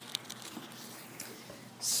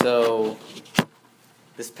So,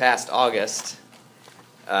 this past August,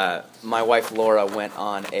 my wife Laura went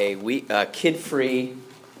on a kid-free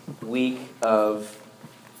week of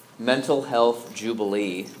mental health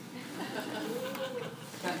jubilee.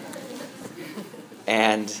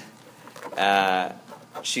 And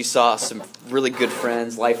she saw some really good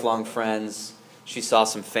friends, lifelong friends. She saw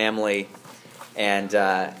some family and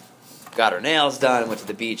got her nails done, went to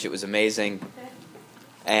the beach. It was amazing.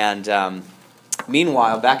 And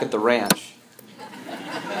meanwhile, back at the ranch,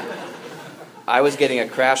 I was getting a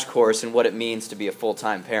crash course in what it means to be a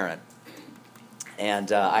full-time parent.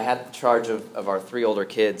 And I had charge of our 3 older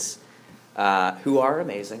kids, who are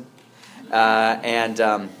amazing,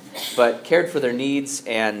 but cared for their needs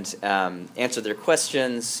and answered their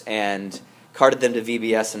questions and carted them to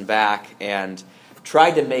VBS and back and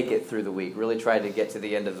tried to make it through the week, really tried to get to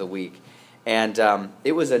the end of the week. And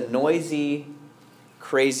it was a noisy,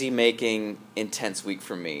 crazy-making, intense week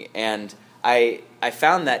for me. And I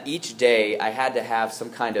found that each day I had to have some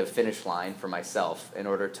kind of finish line for myself in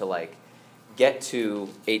order to get to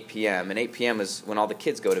 8 p.m. And 8 p.m. is when all the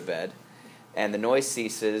kids go to bed, and the noise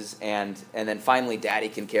ceases, and then finally Daddy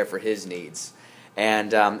can care for his needs.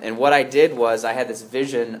 And what I did was I had this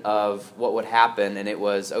vision of what would happen, and it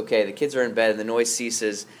was, okay, the kids are in bed and the noise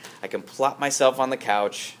ceases. I can plop myself on the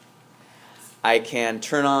couch. I can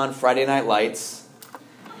turn on Friday Night Lights,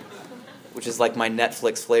 which is like my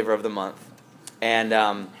Netflix flavor of the month. And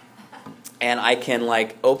I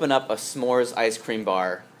can open up a s'mores ice cream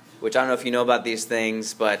bar, which I don't know if you know about these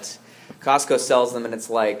things, but Costco sells them, and it's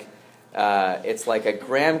like a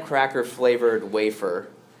graham cracker flavored wafer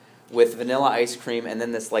with vanilla ice cream, and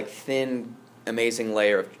then this thin, amazing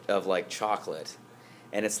layer of chocolate,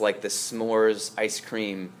 and it's like the s'mores ice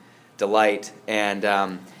cream delight, and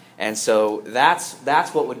so that's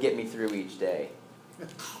what would get me through each day.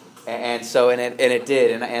 And it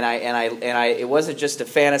did, and I it wasn't just a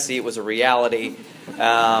fantasy; it was a reality.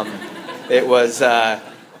 It was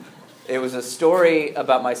a story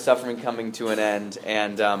about my suffering coming to an end,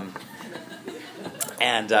 and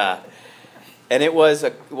it was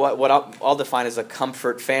what I'll define as a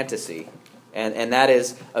comfort fantasy, and that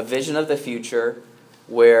is a vision of the future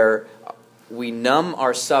where we numb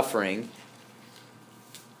our suffering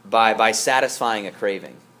by satisfying a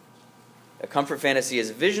craving. A comfort fantasy is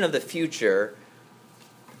a vision of the future.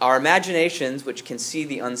 Our imaginations, which can see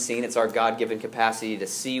the unseen, it's our God-given capacity to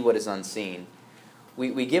see what is unseen.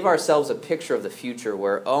 We give ourselves a picture of the future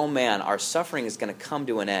where, oh man, our suffering is going to come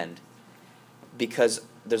to an end because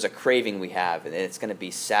there's a craving we have, and it's going to be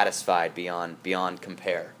satisfied beyond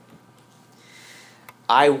compare.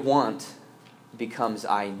 I want becomes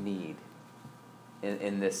I need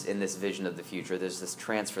in this vision of the future. There's this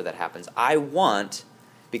transfer that happens. I want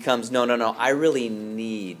becomes no, I really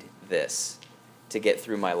need this to get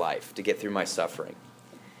through my life, to get through my suffering.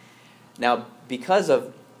 Now, because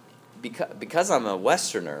I'm a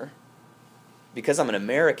Westerner, because I'm an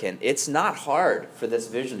American, it's not hard for this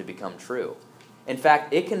vision to become true. In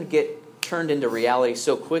fact, it can get turned into reality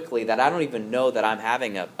so quickly that I don't even know that I'm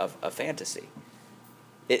having a fantasy.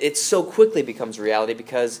 It so quickly becomes reality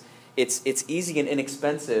because it's easy and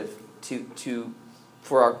inexpensive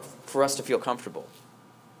for us to feel comfortable,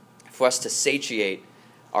 for us to satiate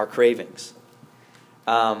our cravings.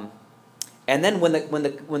 And then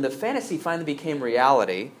when the fantasy finally became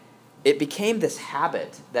reality, it became this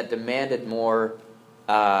habit that demanded more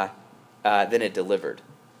than it delivered.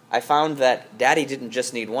 I found that Daddy didn't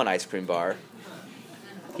just need 1 ice cream bar.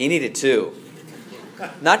 He needed 2.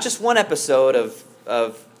 Not just 1 episode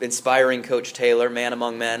of inspiring Coach Taylor, Man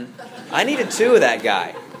Among Men. I needed 2 of that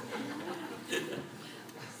guy.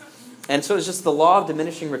 And so it's just the law of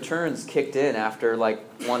diminishing returns kicked in after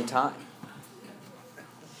 1 time.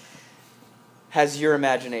 Has your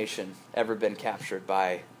imagination ever been captured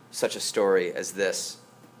by such a story as this?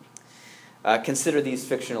 Consider these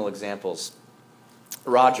fictional examples.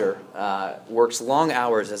 Roger works long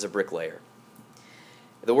hours as a bricklayer.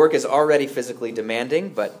 The work is already physically demanding,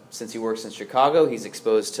 but since he works in Chicago, he's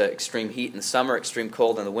exposed to extreme heat in the summer, extreme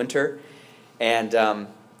cold in the winter, and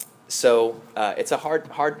so it's a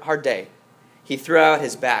hard day. He threw out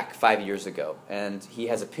his back 5 years ago, and he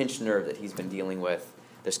has a pinched nerve that he's been dealing with.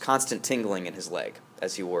 There's constant tingling in his leg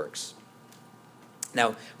as he works.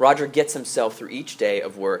 Now, Roger gets himself through each day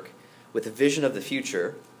of work with a vision of the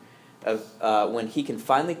future of when he can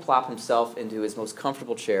finally plop himself into his most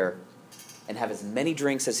comfortable chair and have as many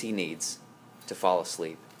drinks as he needs to fall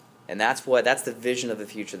asleep. And that's the vision of the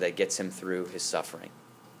future that gets him through his suffering.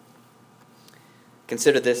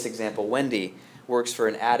 Consider this example. Wendy works for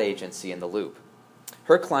an ad agency in the Loop.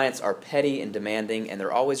 Her clients are petty and demanding, and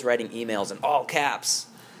they're always writing emails in all caps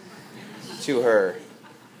to her,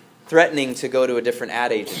 threatening to go to a different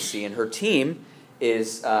ad agency, and her team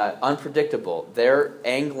is unpredictable. They're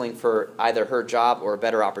angling for either her job or a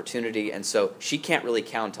better opportunity, and so she can't really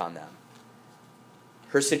count on them.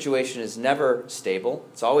 Her situation is never stable.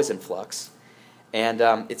 It's always in flux, and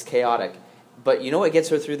it's chaotic. But you know what gets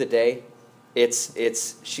her through the day?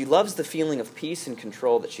 She loves the feeling of peace and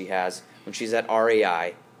control that she has when she's at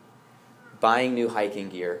REI, buying new hiking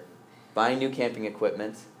gear, buying new camping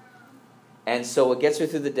equipment. And so what gets her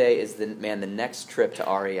through the day is the next trip to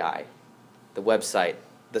REI, the website,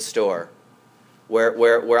 the store,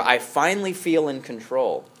 where I finally feel in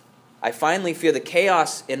control. I finally feel the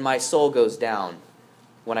chaos in my soul goes down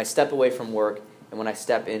when I step away from work and when I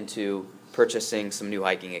step into purchasing some new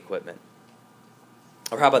hiking equipment.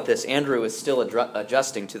 Or how about this? Andrew is still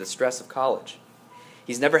adjusting to the stress of college.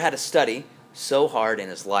 He's never had to study so hard in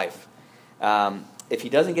his life. If he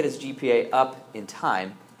doesn't get his GPA up in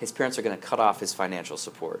time, his parents are going to cut off his financial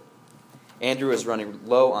support. Andrew is running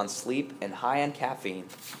low on sleep and high on caffeine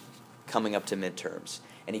coming up to midterms.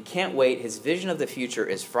 And he can't wait. His vision of the future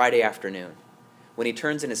is Friday afternoon when he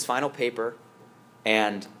turns in his final paper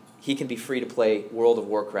and he can be free to play World of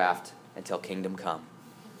Warcraft until Kingdom Come.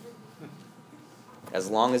 As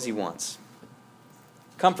long as he wants.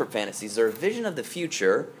 Comfort fantasies are a vision of the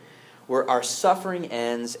future where our suffering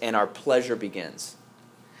ends and our pleasure begins.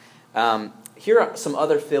 Here are some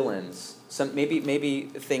other fill-ins, some maybe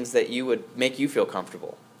things that would make you feel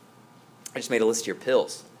comfortable. I just made a list here.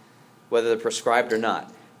 Pills, whether they're prescribed or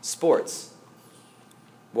not. Sports,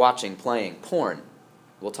 watching, playing, porn.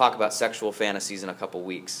 We'll talk about sexual fantasies in a couple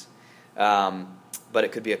weeks. But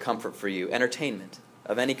it could be a comfort for you. Entertainment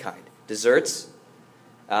of any kind. Desserts,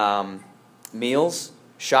 meals,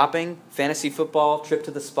 shopping, fantasy football, trip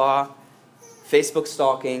to the spa, Facebook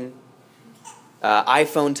stalking,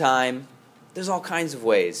 iPhone time. There's all kinds of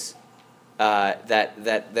ways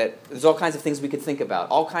there's all kinds of things we could think about,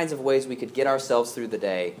 all kinds of ways we could get ourselves through the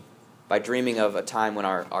day by dreaming of a time when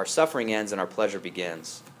our suffering ends and our pleasure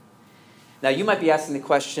begins. Now, you might be asking the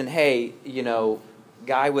question, hey,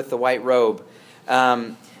 guy with the white robe,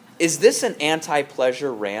 is this an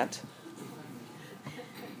anti-pleasure rant?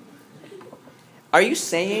 Are you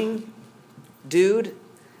saying, dude,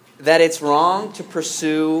 that it's wrong to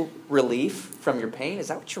pursue relief from your pain? Is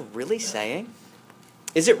that what you're really saying?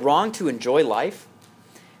 Is it wrong to enjoy life?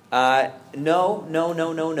 No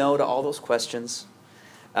to all those questions.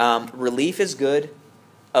 Relief is good.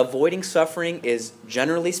 Avoiding suffering is,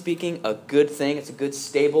 generally speaking, a good thing. It's a good,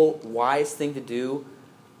 stable, wise thing to do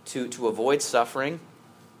to avoid suffering.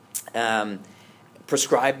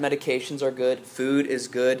 Prescribed medications are good. Food is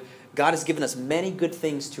good. God has given us many good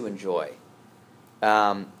things to enjoy.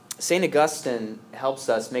 St. Augustine helps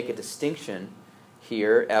us make a distinction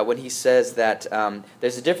here when he says that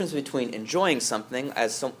there's a difference between enjoying something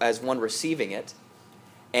as one receiving it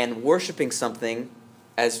and worshiping something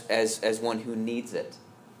as one who needs it.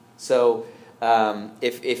 So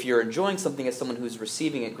if you're enjoying something as someone who's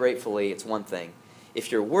receiving it gratefully, it's one thing. If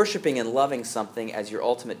you're worshiping and loving something as your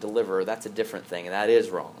ultimate deliverer, that's a different thing, and that is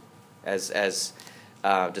wrong, as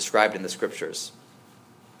described in the Scriptures.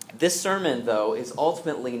 This sermon, though, is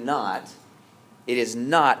ultimately not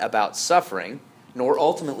about suffering, nor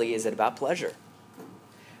ultimately is it about pleasure.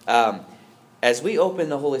 As we open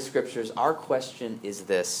the Holy Scriptures, our question is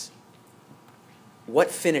this: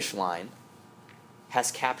 what finish line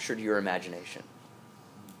has captured your imagination?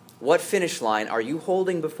 What finish line are you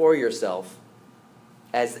holding before yourself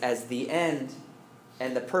as the end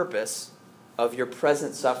and the purpose of your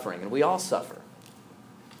present suffering? And we all suffer.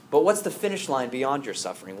 But what's the finish line beyond your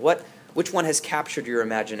suffering? Which one has captured your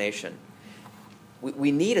imagination?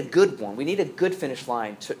 We need a good one. We need a good finish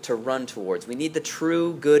line to run towards. We need the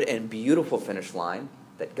true, good, and beautiful finish line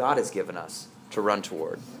that God has given us to run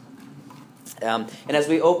toward. And as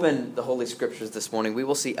we open the Holy Scriptures this morning, we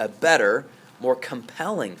will see a better, more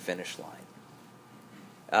compelling finish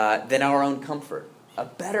line than our own comfort. A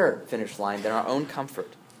better finish line than our own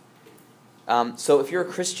comfort. So if you're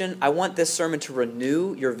a Christian, I want this sermon to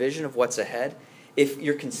renew your vision of what's ahead. If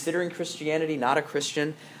you're considering Christianity, not a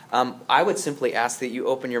Christian, I would simply ask that you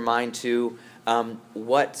open your mind to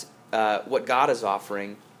what God is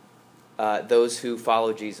offering those who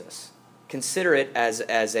follow Jesus. Consider it as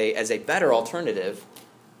a better alternative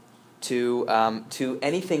to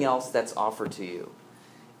anything else that's offered to you.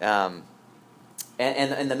 And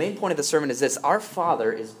the main point of the sermon is this: our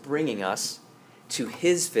Father is bringing us to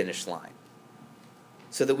His finish line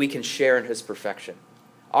so that we can share in His perfection.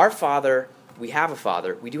 Our Father, we have a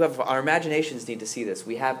Father. We do have, our imaginations need to see this.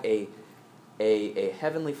 We have a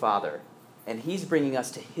Heavenly Father, and He's bringing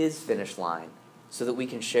us to His finish line so that we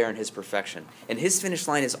can share in his perfection. And his finish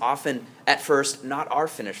line is often, at first, not our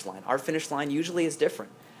finish line. Our finish line usually is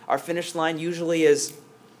different. Our finish line usually is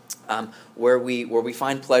where we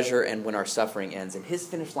find pleasure and when our suffering ends. And his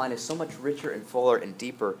finish line is so much richer and fuller and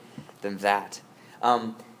deeper than that.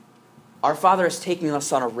 Our Father is taking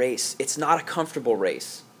us on a race. It's not a comfortable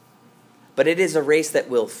race, but it is a race that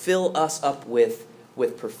will fill us up with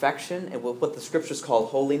perfection and with what the Scriptures call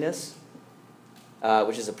holiness,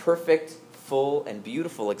 which is a perfect, full, and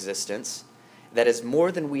beautiful existence that is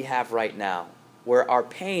more than we have right now, where our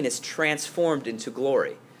pain is transformed into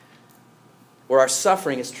glory, where our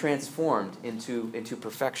suffering is transformed into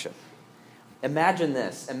perfection. Imagine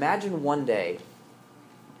this. Imagine one day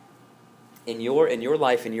in your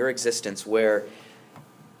life, in your existence, where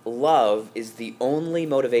love is the only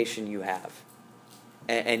motivation you have.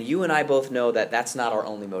 And you and I both know that that's not our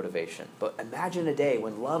only motivation. But imagine a day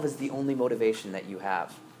when love is the only motivation that you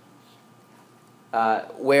have.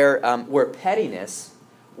 Where pettiness,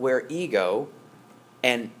 where ego,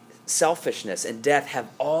 and selfishness and death have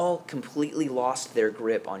all completely lost their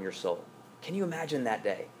grip on your soul. Can you imagine that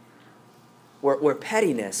day? Where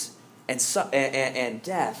pettiness and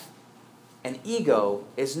death and ego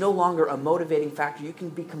is no longer a motivating factor. You can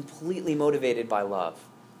be completely motivated by love.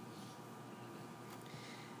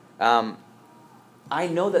 I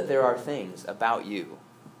know that there are things about you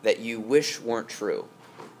that you wish weren't true.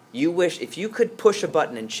 You wish, if you could push a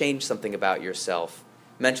button and change something about yourself,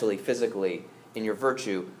 mentally, physically, in your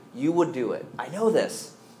virtue, you would do it. I know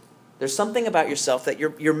this. There's something about yourself that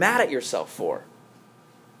you're mad at yourself for.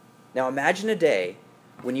 Now imagine a day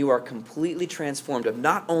when you are completely transformed of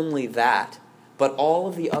not only that, but all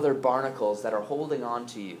of the other barnacles that are holding on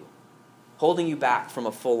to you, holding you back from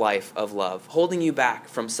a full life of love, holding you back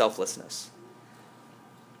from selflessness.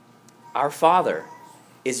 Our Father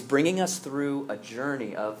is bringing us through a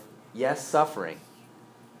journey of, yes, suffering,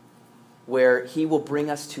 where he will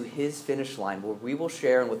bring us to his finish line, where we will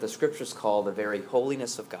share in what the Scriptures call the very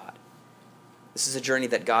holiness of God. This is a journey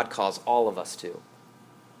that God calls all of us to.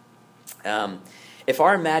 If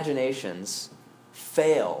our imaginations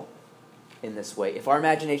fail in this way, if our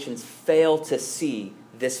imaginations fail to see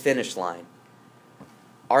this finish line,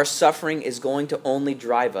 our suffering is going to only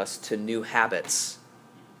drive us to new habits,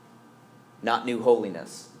 not new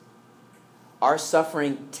holiness. Our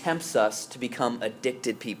suffering tempts us to become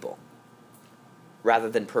addicted people rather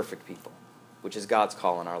than perfect people, which is God's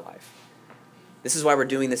call in our life. This is why we're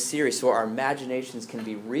doing this series, so our imaginations can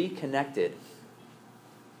be reconnected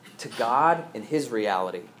to God and his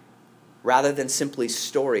reality, rather than simply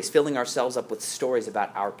stories, filling ourselves up with stories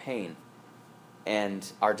about our pain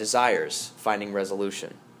and our desires finding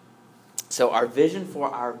resolution. So our vision for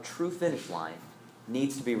our true finish line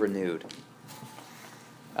needs to be renewed.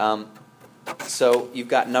 So you've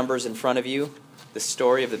got Numbers in front of you, the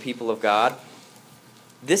story of the people of God.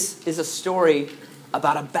 This is a story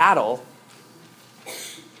about a battle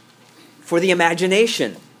for the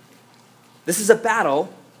imagination. This is a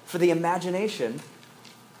battle for the imagination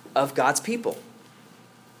of God's people.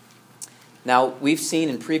 Now, we've seen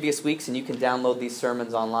in previous weeks, and you can download these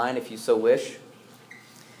sermons online if you so wish,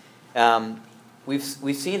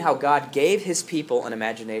 we've seen how God gave his people an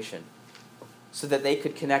imagination so that they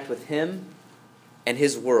could connect with him and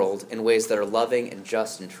his world in ways that are loving and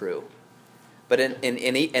just and true. But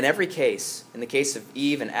in every case, in the case of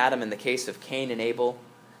Eve and Adam, in the case of Cain and Abel,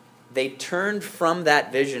 they turned from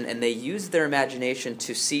that vision and they used their imagination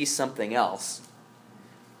to see something else,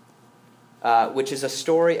 which is a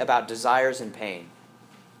story about desires and pain.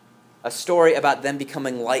 A story about them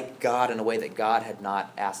becoming like God in a way that God had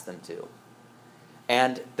not asked them to.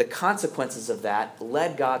 And the consequences of that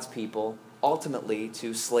led God's people ultimately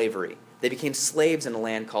to slavery. They became slaves in a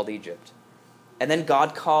land called Egypt. And then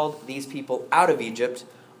God called these people out of Egypt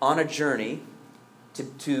on a journey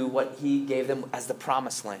to what he gave them as the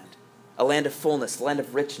promised land. A land of fullness, a land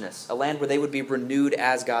of richness, a land where they would be renewed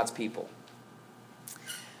as God's people.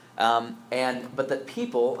 But the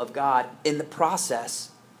people of God, in the process,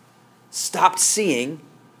 stopped seeing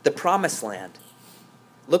the promised land.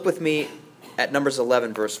 Look with me at Numbers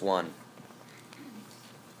 11, verse 1.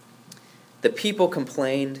 The people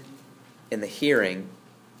complained in the hearing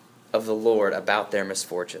of the Lord about their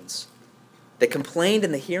misfortunes. They complained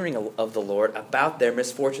in the hearing of the Lord about their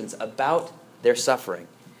misfortunes, about their suffering.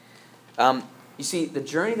 You see, the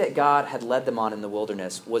journey that God had led them on in the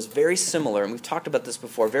wilderness was very similar, and we've talked about this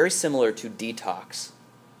before, very similar to detox.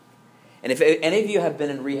 And if any of you have been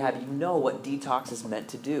in rehab, you know what detox is meant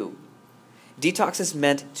to do. Detox is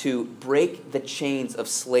meant to break the chains of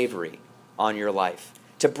slavery on your life,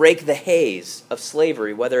 to break the haze of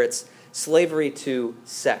slavery, whether it's slavery to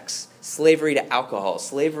sex, slavery to alcohol,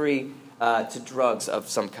 slavery to drugs of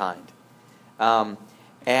some kind.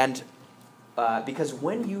 Because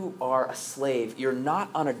when you are a slave, you're not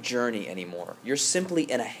on a journey anymore. You're simply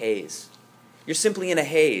in a haze. You're simply in a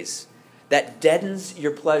haze that deadens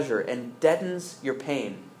your pleasure and deadens your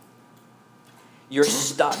pain. You're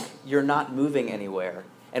stuck. You're not moving anywhere.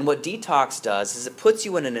 And what detox does is it puts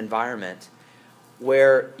you in an environment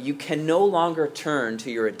where you can no longer turn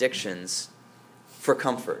to your addictions for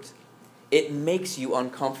comfort. It makes you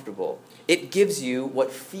uncomfortable. It gives you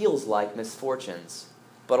what feels like misfortunes.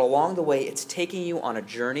 But along the way, it's taking you on a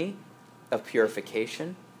journey of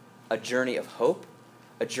purification, a journey of hope,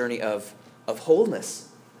 a journey of wholeness.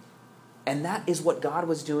 And that is what God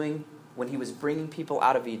was doing when he was bringing people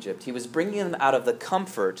out of Egypt. He was bringing them out of the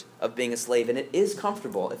comfort of being a slave. And it is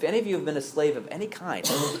comfortable. If any of you have been a slave of any kind,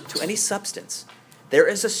 to any substance, there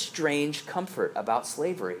is a strange comfort about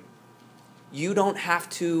slavery. You don't have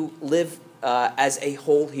to live as a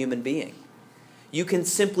whole human being. You can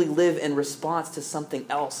simply live in response to something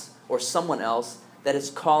else or someone else that is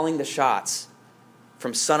calling the shots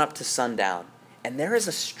from sunup to sundown. And there is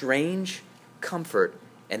a strange comfort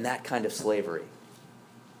in that kind of slavery.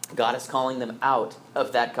 God is calling them out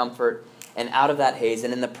of that comfort and out of that haze,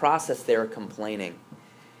 and in the process they are complaining.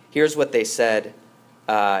 Here's what they said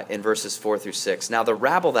in verses 4 through 6. Now the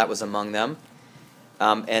rabble that was among them,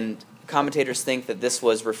 and commentators think that this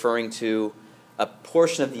was referring to a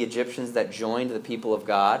portion of the Egyptians that joined the people of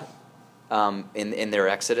God in their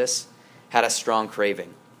exodus, had a strong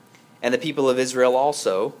craving. And the people of Israel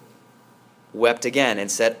also wept again and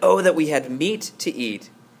said, "Oh, that we had meat to eat."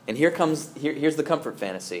 And here's the comfort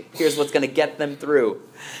fantasy. Here's what's going to get them through.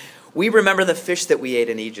 "We remember the fish that we ate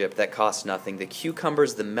in Egypt that cost nothing, the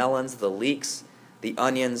cucumbers, the melons, the leeks, the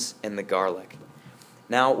onions, and the garlic."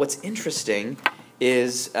 Now, what's interesting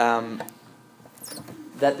is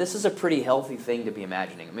that this is a pretty healthy thing to be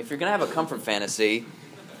imagining. I mean, if you're going to have a comfort fantasy,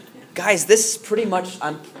 guys, this is pretty much,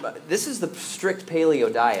 this is the strict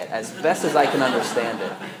paleo diet, as best as I can understand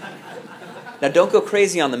it. Now, don't go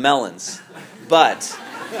crazy on the melons, but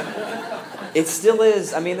it still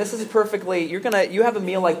is. I mean, this is perfectly, you have a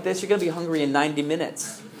meal like this, you're going to be hungry in 90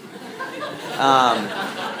 minutes.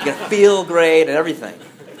 You're going to feel great and everything.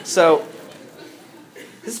 So,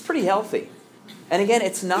 this is pretty healthy. And again,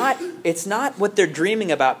 it's not what they're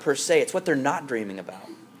dreaming about per se. It's what they're not dreaming about.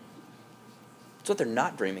 It's what they're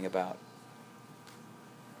not dreaming about.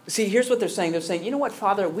 See, here's what they're saying. They're saying, "You know what,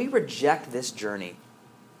 Father? We reject this journey.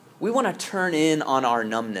 We want to turn in on our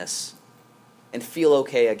numbness and feel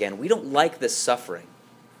okay again. We don't like this suffering.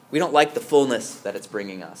 We don't like the fullness that it's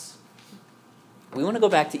bringing us. We want to go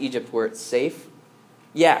back to Egypt where it's safe.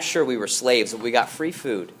 Yeah, sure, we were slaves, but we got free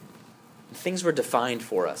food. Things were defined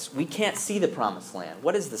for us. We can't see the promised land.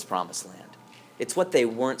 What is this promised land? It's what they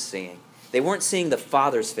weren't seeing. They weren't seeing the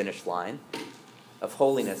Father's finish line of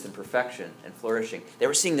holiness and perfection and flourishing. They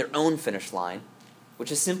were seeing their own finish line, which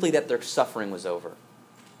is simply that their suffering was over.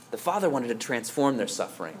 The Father wanted to transform their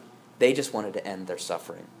suffering. They just wanted to end their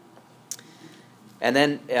suffering." And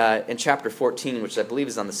then in chapter 14, which I believe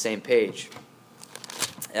is on the same page,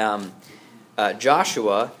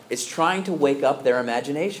 Joshua is trying to wake up their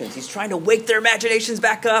imaginations. He's trying to wake their imaginations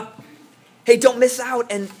back up. Hey, don't miss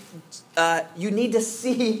out. And you need to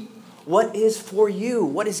see what is for you,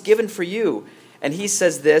 what is given for you. And he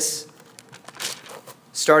says this,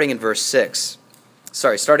 starting in verse 7.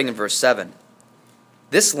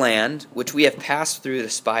 "This land, which we have passed through to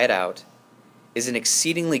spy it out, is an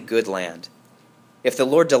exceedingly good land. If the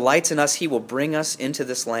Lord delights in us, he will bring us into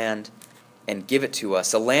this land and give it to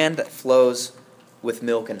us, a land that flows with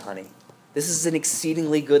milk and honey." This is an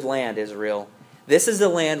exceedingly good land, Israel. This is a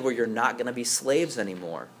land where you're not going to be slaves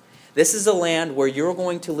anymore. This is a land where you're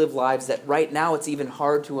going to live lives that right now it's even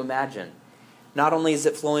hard to imagine. Not only is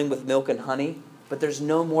it flowing with milk and honey, but there's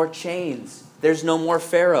no more chains. There's no more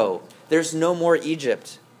Pharaoh. There's no more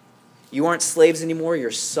Egypt. You aren't slaves anymore.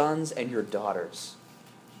 You're sons and your daughters.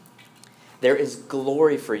 There is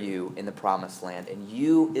glory for you in the promised land, and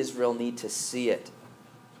you, Israel, need to see it.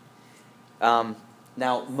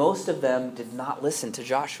 Now, most of them did not listen to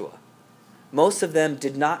Joshua. Most of them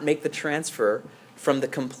did not make the transfer from the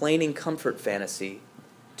complaining comfort fantasy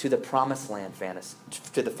to the promised land fantasy,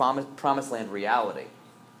 to the promised land reality.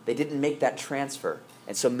 They didn't make that transfer,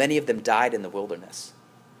 and so many of them died in the wilderness.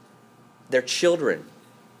 Their children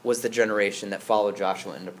was the generation that followed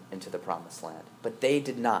Joshua into the promised land, but they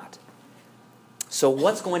did not. So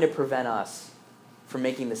what's going to prevent us from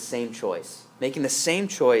making the same choice? Making the same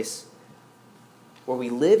choice where we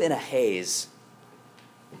live in a haze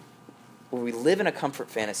where we live in a comfort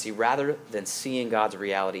fantasy rather than seeing God's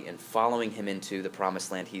reality and following him into the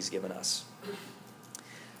promised land he's given us.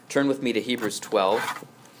 Turn with me to Hebrews 12.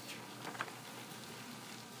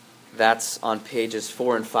 That's on pages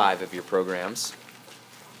 4 and 5 of your programs.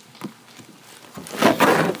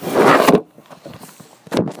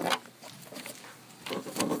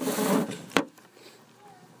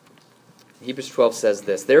 Hebrews 12 says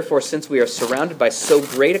this, "Therefore, since we are surrounded by so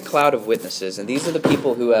great a cloud of witnesses," and these are the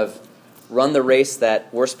people who have run the race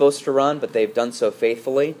that we're supposed to run, but they've done so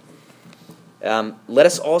faithfully, "let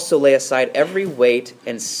us also lay aside every weight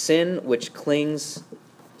and sin which clings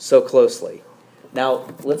so closely." Now,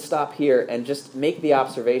 let's stop here and just make the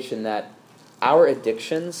observation that our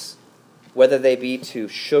addictions, whether they be to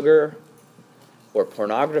sugar or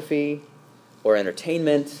pornography or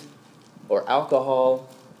entertainment or alcohol,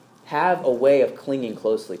 have a way of clinging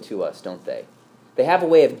closely to us, don't they? They have a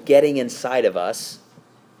way of getting inside of us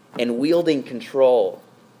and wielding control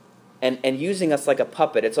and using us like a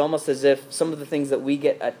puppet. It's almost as if some of the things that we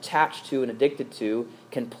get attached to and addicted to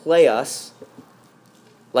can play us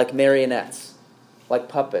like marionettes, like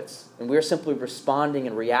puppets. And we're simply responding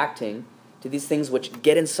and reacting to these things which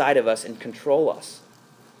get inside of us and control us.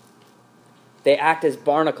 They act as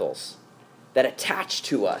barnacles that attach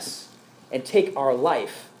to us and take our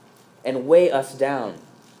life and weigh us down.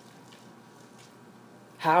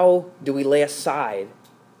 How do we lay aside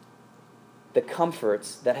the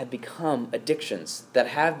comforts that have become addictions, that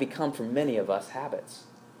have become for many of us habits?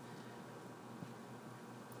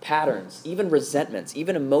 Patterns, even resentments,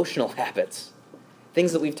 even emotional habits,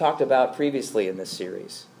 things that we've talked about previously in this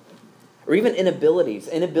series. Or even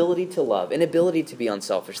inability to love, inability to be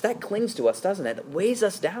unselfish. That clings to us, doesn't it? It weighs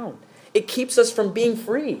us down. It keeps us from being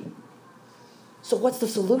free. So what's the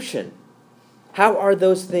solution? How are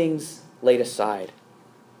those things laid aside?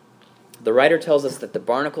 The writer tells us that the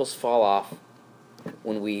barnacles fall off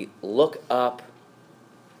when we look up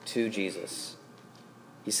to Jesus.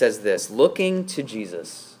 He says this, looking to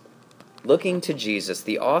Jesus,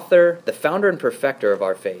 the author, the founder and perfecter of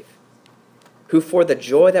our faith, who for the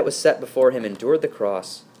joy that was set before him endured the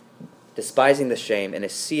cross, despising the shame, and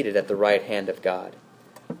is seated at the right hand of God.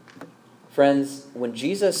 Friends, when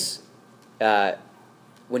Jesus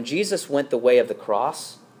went the way of the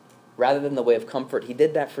cross, rather than the way of comfort, he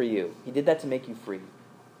did that for you. He did that to make you free.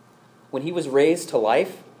 When he was raised to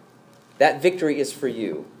life, that victory is for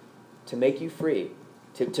you, to make you free,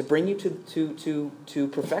 to bring you to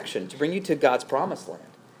perfection, to bring you to God's promised land.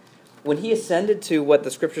 When he ascended to what the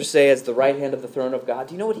scriptures say as the right hand of the throne of God,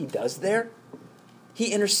 do you know what he does there?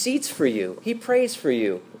 He intercedes for you. He prays for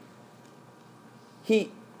you. He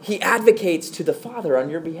advocates to the Father on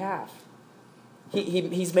your behalf.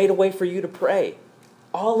 He's made a way for you to pray.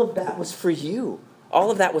 All of that was for you.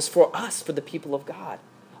 All of that was for us, for the people of God.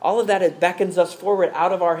 All of that, it beckons us forward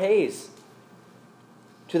out of our haze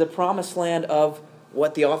to the promised land of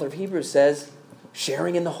what the author of Hebrews says,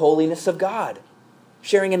 sharing in the holiness of God,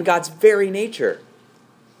 sharing in God's very nature.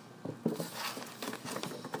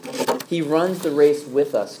 He runs the race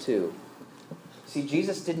with us too. See,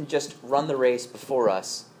 Jesus didn't just run the race before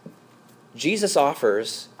us. Jesus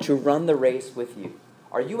offers to run the race with you.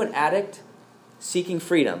 Are you an addict seeking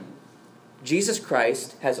freedom? Jesus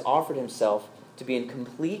Christ has offered himself to be in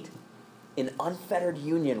complete, in unfettered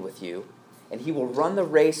union with you, and he will run the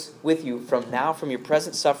race with you from your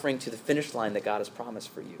present suffering to the finish line that God has promised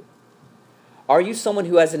for you. Are you someone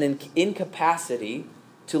who has an incapacity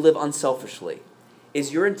to live unselfishly?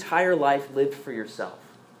 Is your entire life lived for yourself?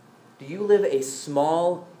 Do you live a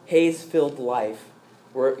small, haze-filled life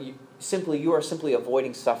where you are simply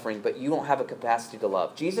avoiding suffering, but you don't have a capacity to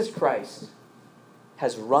love? Jesus Christ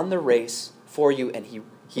has run the race for you, and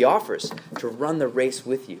he offers to run the race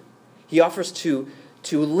with you. He offers to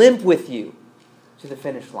limp with you to the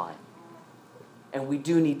finish line. And we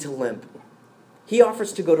do need to limp. He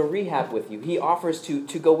offers to go to rehab with you. He offers to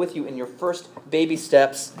go with you in your first baby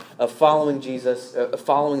steps of following Jesus,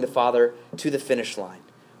 following the Father to the finish line,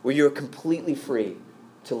 where you're completely free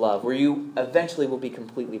to love, where you eventually will be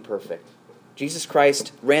completely perfect. Jesus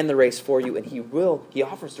Christ ran the race for you, and he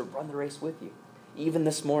offers to run the race with you, even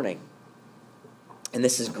this morning. And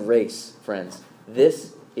this is grace, friends.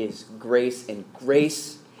 This is grace, and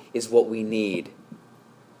grace is what we need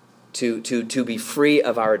to be free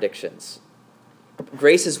of our addictions.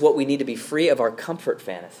 Grace is what we need to be free of our comfort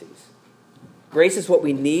fantasies. Grace is what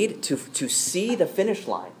we need to see the finish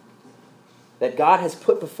line that God has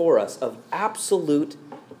put before us of absolute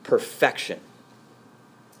perfection.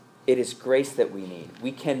 It is grace that we need.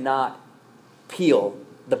 We cannot peel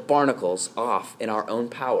the barnacles off in our own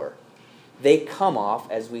power. They come off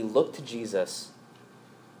as we look to Jesus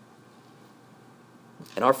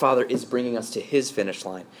And our Father is bringing us to his finish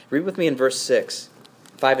line. Read with me in verse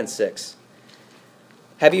 5 and 6.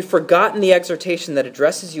 Have you forgotten the exhortation that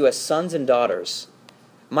addresses you as sons and daughters?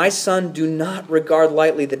 My son, do not regard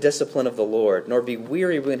lightly the discipline of the Lord, nor be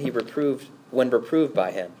weary when reproved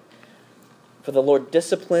by him. For the Lord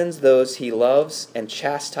disciplines those he loves and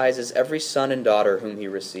chastises every son and daughter whom he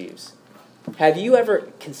receives. Have you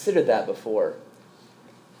ever considered that before?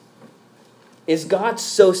 Is God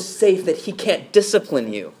so safe that he can't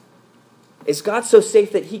discipline you? Is God so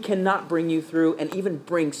safe that he cannot bring you through and even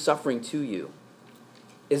bring suffering to you?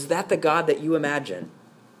 Is that the God that you imagine?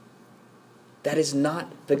 That is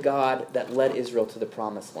not the God that led Israel to the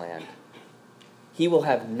promised land. He will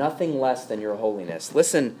have nothing less than your holiness.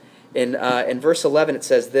 Listen, in verse 11 it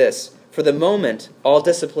says this, for the moment all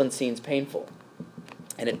discipline seems painful.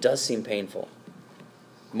 And it does seem painful.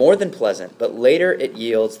 More than pleasant, but later it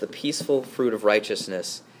yields the peaceful fruit of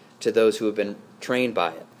righteousness to those who have been trained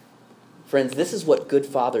by it. Friends, this is what good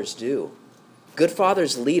fathers do. Good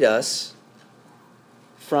fathers lead us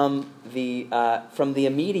from the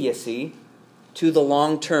immediacy to the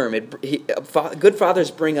long term. Good fathers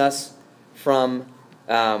bring us from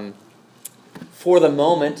for the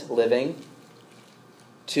moment living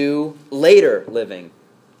to later living.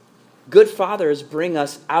 Good fathers bring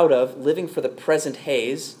us out of living for the present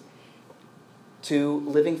haze to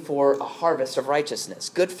living for a harvest of righteousness.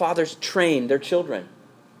 Good fathers train their children.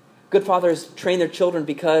 Good fathers train their children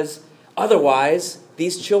because otherwise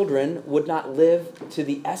these children would not live to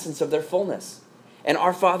the essence of their fullness. And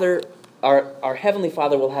our Father, our Heavenly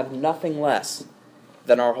Father, will have nothing less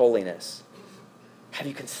than our holiness. Have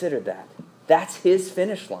you considered that? That's his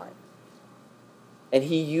finish line. And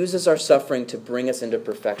he uses our suffering to bring us into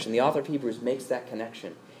perfection. The author of Hebrews makes that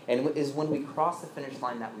connection. And it is when we cross the finish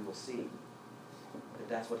line that we will see that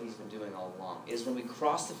that's what he's been doing all along. It is when we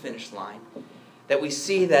cross the finish line that we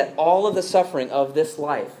see that all of the suffering of this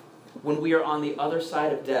life, when we are on the other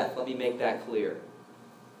side of death, let me make that clear.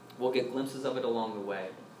 We'll get glimpses of it along the way.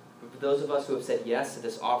 But for those of us who have said yes to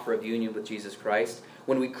this offer of union with Jesus Christ,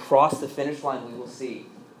 when we cross the finish line, we will see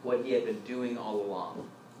what he had been doing all along.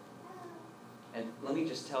 And let me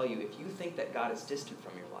just tell you, if you think that God is distant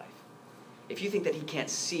from your life, if you think that he can't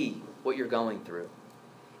see what you're going through,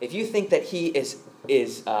 if you think that he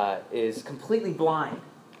is completely blind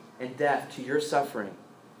and deaf to your suffering,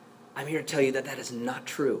 I'm here to tell you that that is not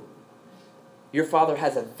true. Your Father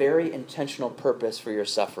has a very intentional purpose for your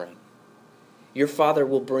suffering. Your Father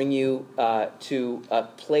will bring you to a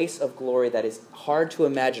place of glory that is hard to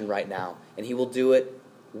imagine right now, and he will do it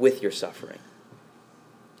with your suffering.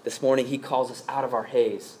 This morning, he calls us out of our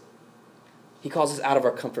haze. He calls us out of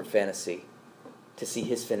our comfort fantasy to see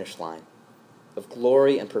his finish line of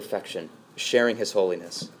glory and perfection, sharing his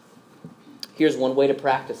holiness. Here's one way to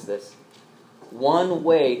practice this. One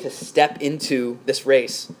way to step into this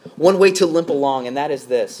race. One way to limp along, and that is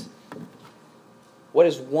this. What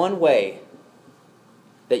is one way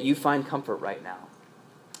that you find comfort right now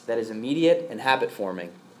that is immediate and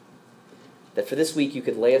habit-forming, that for this week you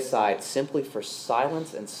could lay aside simply for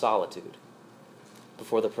silence and solitude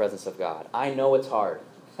before the presence of God? I know it's hard.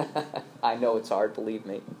 I know it's hard, believe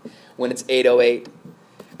me. When it's 8:08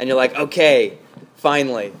 and you're like, okay,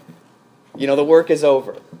 finally, the work is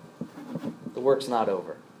over. The work's not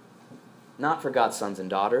over. Not for God's sons and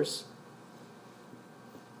daughters.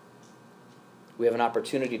 We have an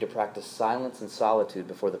opportunity to practice silence and solitude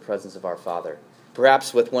before the presence of our Father.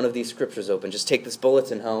 Perhaps with one of these scriptures open, just take this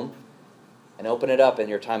bulletin home and open it up in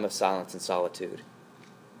your time of silence and solitude.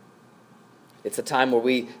 It's a time where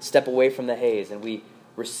we step away from the haze and we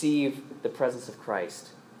receive the presence of Christ,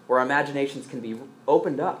 where our imaginations can be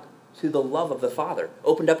opened up to the love of the Father,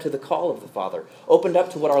 opened up to the call of the Father, opened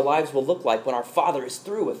up to what our lives will look like when our Father is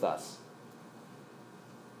through with us.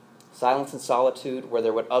 Silence and solitude where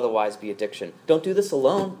there would otherwise be addiction. Don't do this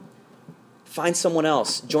alone. Find someone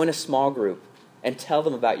else, join a small group, and tell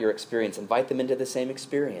them about your experience. Invite them into the same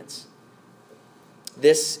experience.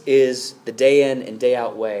 This is the day in and day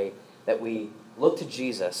out way that we look to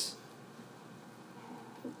Jesus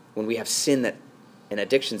when we have sin and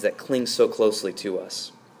addictions that cling so closely to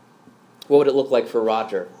us. What would it look like for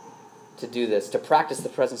Roger to do this, to practice the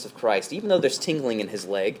presence of Christ, even though there's tingling in his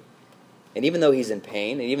leg, and even though he's in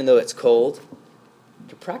pain, and even though it's cold,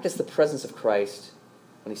 to practice the presence of Christ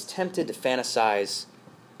when he's tempted to fantasize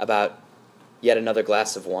about yet another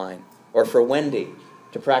glass of wine? Or for Wendy,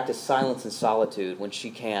 to practice silence and solitude when she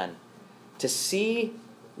can, to see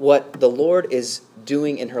what the Lord is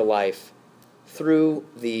doing in her life through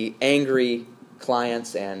the angry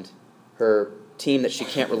clients and her team that she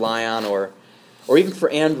can't rely on, or even for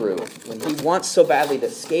Andrew, when he wants so badly to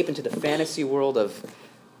escape into the fantasy world of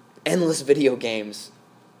endless video games.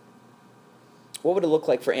 What would it look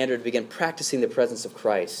like for Andrew to begin practicing the presence of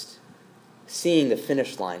Christ, seeing the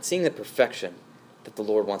finish line, seeing the perfection that the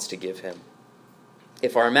Lord wants to give him?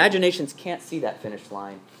 If our imaginations can't see that finish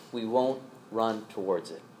line, we won't run towards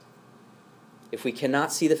it. If we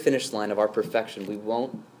cannot see the finish line of our perfection, we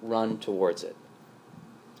won't run towards it.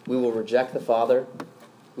 We will reject the Father.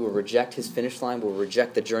 We will reject his finish line. We will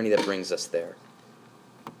reject the journey that brings us there.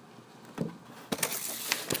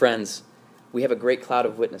 Friends, we have a great cloud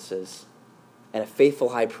of witnesses and a faithful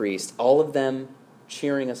high priest, all of them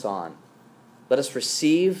cheering us on. Let us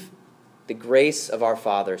receive the grace of our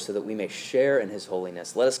Father so that we may share in his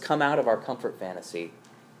holiness. Let us come out of our comfort fantasy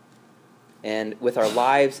and with our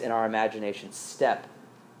lives and our imagination step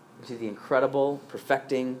into the incredible,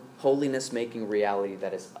 perfecting, holiness-making reality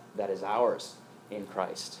that is ours in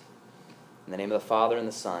Christ. In the name of the Father, and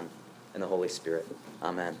the Son, and the Holy Spirit.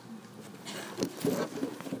 Amen.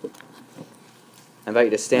 I invite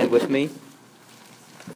you to stand with me.